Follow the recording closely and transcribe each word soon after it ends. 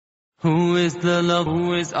Who is the love?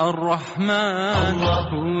 Who is Ar-Rahman?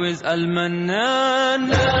 Who is Al-Mannan?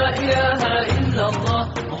 La ilaha illallah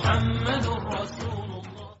Muhammadur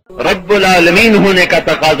Rasulullah. رب العالمین ہونے کا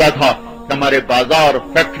تقاضا تھا کہ ہمارے بازار،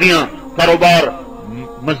 فیکٹریاں، کاروبار،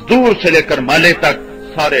 مزدور سے لے کر مالے تک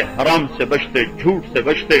سارے حرام سے بچتے، جھوٹ سے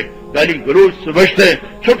بچتے، گالی گلوچ سے بچتے.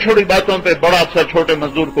 چھوٹی چھوٹی باتوں پہ بڑا سا چھوٹے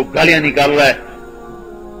مزدور کو گالیاں نکال رہا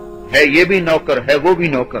ہے یہ بھی نوکر ہے، وہ بھی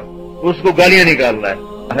نوکر، اس کو گالیاں نکال رہا ہے.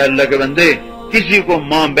 اللہ کے بندے، کسی کو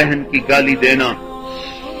ماں بہن کی گالی دینا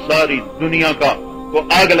ساری دنیا کا کو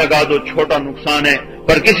آگ لگا دو چھوٹا نقصان ہے،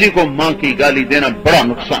 پر کسی کو ماں کی گالی دینا بڑا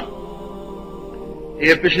نقصان.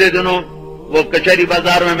 یہ پچھلے دنوں وہ کچہری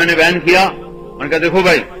بازار میں نے بیان کیا، میں نے کہا دیکھو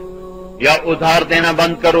بھائی، یا ادھار دینا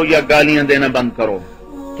بند کرو یا گالیاں دینا بند کرو.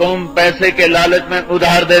 تم پیسے کے لالچ میں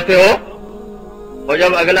ادھار دیتے ہو اور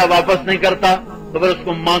جب اگلا واپس نہیں کرتا تو پھر اس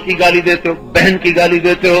کو ماں کی گالی دیتے ہو، بہن کی گالی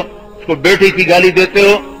دیتے ہو، اس کو بیٹی کی گالی دیتے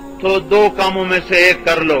ہو. تو دو کاموں میں سے ایک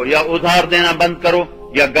کر لو، یا ادھار دینا بند کرو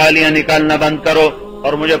یا گالیاں نکالنا بند کرو.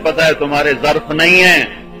 اور مجھے پتا ہے تمہارے ظرف نہیں ہے،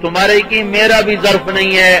 تمہارے کی میرا بھی ظرف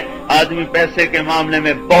نہیں ہے. آدمی پیسے کے معاملے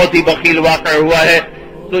میں بہت ہی بخیل واقع ہوا ہے،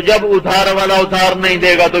 تو جب ادھار والا ادھار نہیں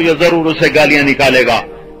دے گا تو یہ ضرور اسے گالیاں نکالے گا.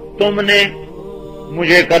 تم نے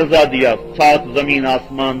مجھے قرضہ دیا 7 زمین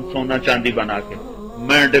آسمان سونا چاندی بنا کے،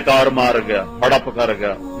 میں ڈکار مار گیا، ہڑپ کر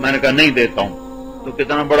گیا، میں نے کہا نہیں دیتا ہوں، تو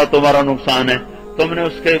کتنا بڑا تمہارا نقصان ہے. تم نے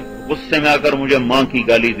اس کے غصے میں آ کر مجھے ماں کی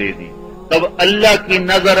گالی دے دی. تب اللہ کی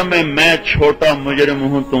نظر میں چھوٹا مجرم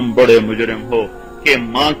ہوں، تم بڑے مجرم ہو، کہ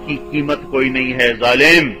ماں کی قیمت کوئی نہیں ہے.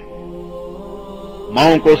 ظالم،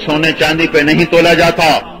 ماؤں کو سونے چاندی پہ نہیں تولا جاتا،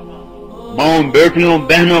 ماؤں بیٹیوں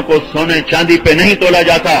بہنوں کو سونے چاندی پہ نہیں تولا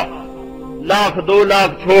جاتا. 1,00,000 2,00,000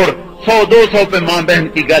 چھوڑ 100-200 پہ ماں بہن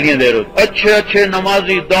کی گالیاں دے رہے. اچھے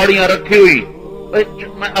نمازی، داڑیاں رکھی ہوئی.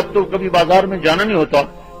 میں اب تو کبھی بازار میں جانا نہیں ہوتا،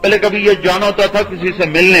 پہلے کبھی یہ جانا ہوتا تھا کسی سے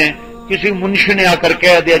ملنے، کسی منشی نے آ کر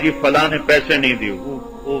کہہ دیا جی فلاں نے پیسے نہیں دیے،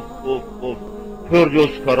 پھر جو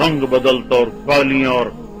اس کا رنگ بدلتا اور گالیاں اور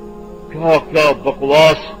کیا کیا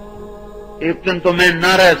بکواس. ایک دن تو میں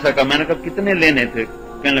نہ رہ سکا، میں نے کہا کتنے لینے تھے؟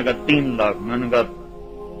 کہنے لگا 3 لاکھ. میں نے کہا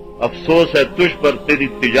افسوس ہے تجھ پر، تیری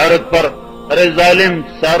تجارت پر. ارے ظالم،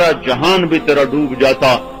 سارا جہان بھی تیرا ڈوب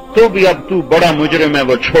جاتا تو بھی اب تو بڑا مجرم ہے،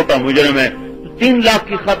 وہ چھوٹا مجرم ہے. 3 لاکھ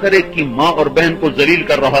کی خاطر ایک کی ماں اور بہن کو ذلیل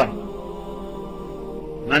کر رہا.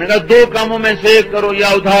 میں نے کہا 2 کاموں میں سے ایک کرو، یا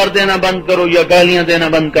ادھار دینا بند کرو یا گالیاں دینا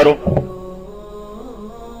بند کرو.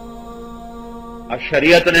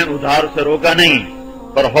 شریعت نے ادھار سے روکا نہیں،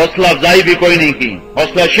 پر حوصلہ افزائی بھی کوئی نہیں کی،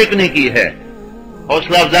 حوصلہ شک نہیں کی ہے،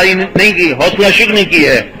 حوصلہ افزائی نہیں کی، حوصلہ شک نہیں کی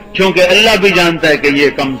ہے. کیونکہ اللہ بھی جانتا ہے کہ یہ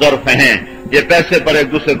کم ظرف ہیں، یہ پیسے پر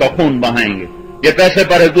ایک دوسرے کا خون بہائیں گے، یہ پیسے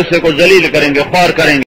پر ایک دوسرے کو ذلیل کریں گے، خوار کریں گے.